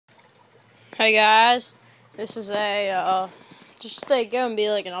Hey guys, this is just gonna be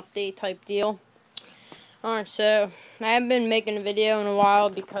like an update type deal. Alright, so I haven't been making a video in a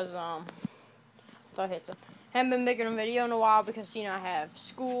while because I haven't been making a video in a while because I have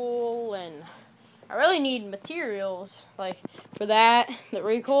school and I really need materials like for that the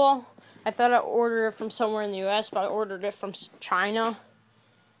recoil. I thought I ordered it from somewhere in the U.S., but I ordered it from China,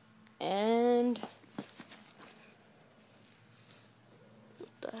 and what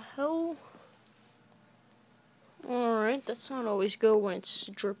the hell? Alright, that's not always good when it's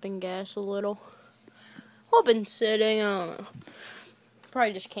dripping gas a little. I've been sitting, I don't know.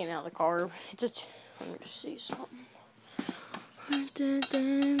 Probably just came out of the car. Let me just see something.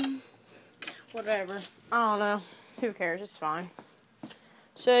 Whatever. I don't know. Who cares? It's fine.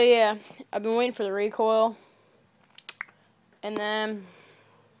 So yeah, I've been waiting for the recoil. And then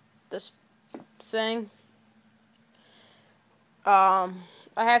this thing.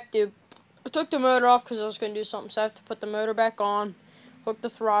 I took the motor off because I was going to do something, so I have to put the motor back on, hook the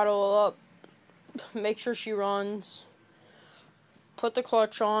throttle up, make sure she runs, put the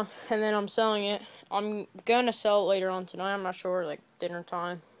clutch on, and then I'm selling it. I'm going to sell it later on tonight. I'm not sure, like dinner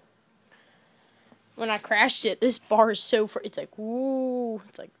time. When I crashed it, this bar is so it's like, woo,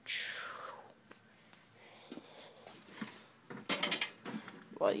 it's like,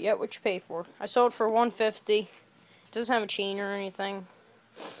 well, you get what you pay for. I sold it for $150. It doesn't have a chain or anything.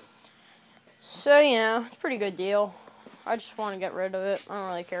 So, yeah, it's a pretty good deal. I just want to get rid of it. I don't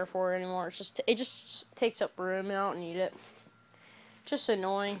really care for it anymore. It just takes up room, and I don't need it. Just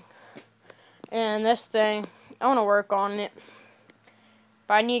annoying. And this thing, I want to work on it.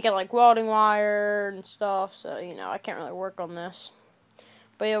 But I need to get, like, welding wire and stuff, so, I can't really work on this.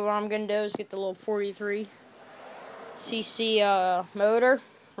 But, yeah, what I'm going to do is get the little 43cc motor,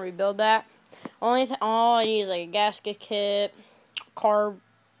 rebuild that. All I need is, like, a gasket kit, carb,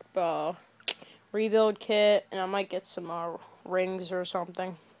 rebuild kit, and I might get some rings or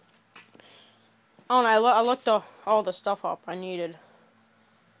something. I don't know, I looked all the stuff up I needed.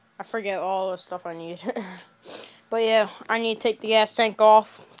 I forget all the stuff I need. But yeah, I need to take the gas tank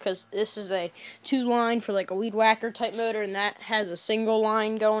off because this is a 2-line for like a weed whacker type motor, and that has a single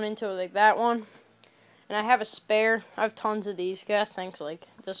line going into it like that one. And I have a spare. I have tons of these gas tanks like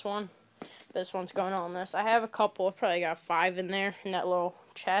this one. This one's going on this. I have a couple. I probably got 5 in there in that little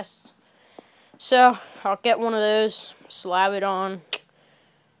chest. So I'll get one of those, slab it on,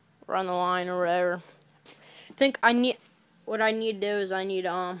 run the line or whatever. I think what I need to do is I need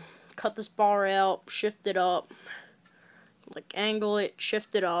to cut this bar out, shift it up, like angle it,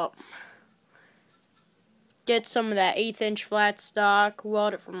 shift it up, get some of that 1/8 inch flat stock,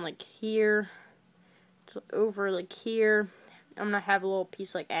 weld it from like here to over like here. I'm gonna have a little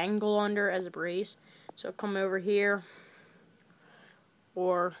piece like angle under as a brace, so come over here,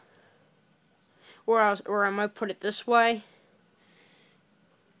 or I might put it this way.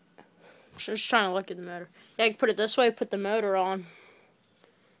 Just trying to look at the motor. Yeah, I can put it this way, put the motor on.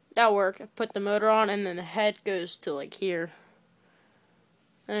 That'll work. I put the motor on, and then the head goes to like here.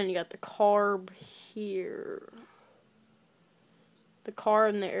 And then you got the carb here. The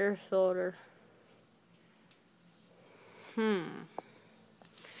carb and the air filter.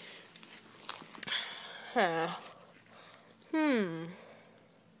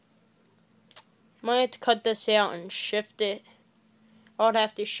 Might have to cut this out and shift it. I would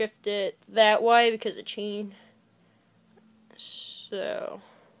have to shift it that way because of chain. So,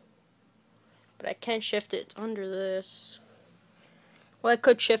 but I can shift it. It's under this. Well, I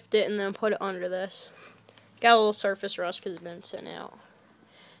could shift it and then put it under this. Got a little surface rust because it's been sitting out.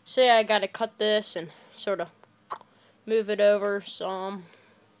 So yeah, I gotta cut this and sort of move it over some.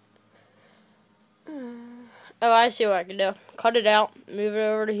 Oh, I see what I can do. Cut it out, move it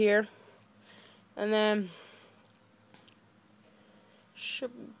over to here, and then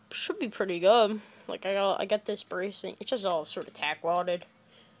should be pretty good. Like I got this bracing. It's just all sort of tack welded.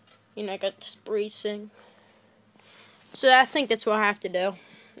 I got this bracing. So I think that's what I have to do.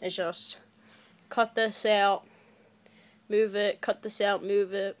 Is just cut this out, move it, cut this out,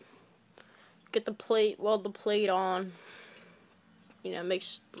 move it, get the plate, weld the plate on.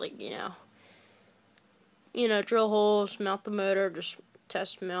 Makes like drill holes, mount the motor, just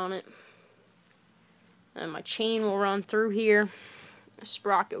test mount it. And my chain will run through here. The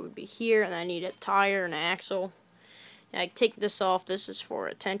sprocket would be here, and I need a tire and an axle. And I take this off. This is for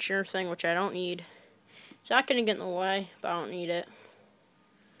a tensioner thing, which I don't need. It's not going to get in the way, but I don't need it.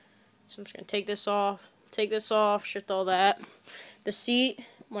 So I'm just going to take this off, shift all that. The seat,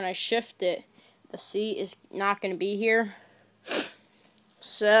 when I shift it, the seat is not going to be here.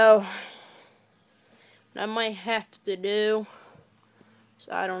 So, what I might have to do,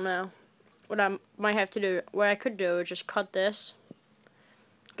 so I don't know. what I might have to do, what I could do is just cut this,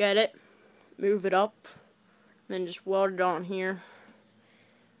 get it, move it up, then just weld it on here.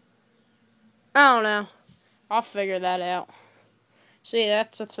 I don't know. I'll figure that out. See,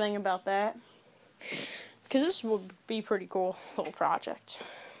 that's the thing about that. Because this would be pretty cool little project.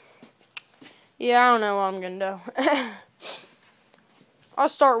 Yeah, I don't know what I'm going to do. I'll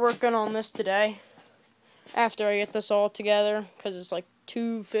start working on this today. After I get this all together. Because it's like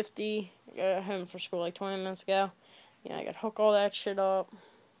 2:50. I got home for school like 20 minutes ago. Yeah, I got to hook all that shit up.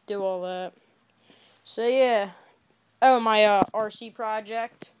 Do all that. So, yeah. Oh, my RC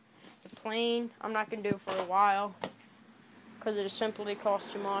project. The plane. I'm not going to do it for a while. Because it simply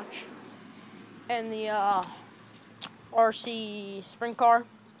costs too much. And the RC sprint car.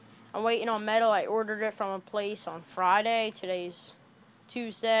 I'm waiting on metal. I ordered it from a place on Friday. Today's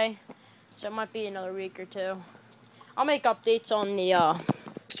Tuesday. So it might be another week or two. I'll make updates on the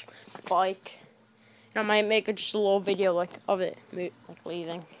bike. And I might make just a little video like of it like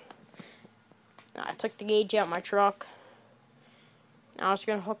leaving. I took the gauge out of my truck. I was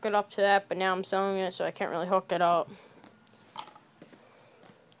going to hook it up to that, but now I'm selling it, so I can't really hook it up.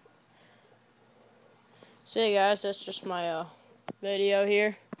 So yeah, guys, that's just my video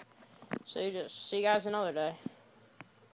here. So see you guys another day.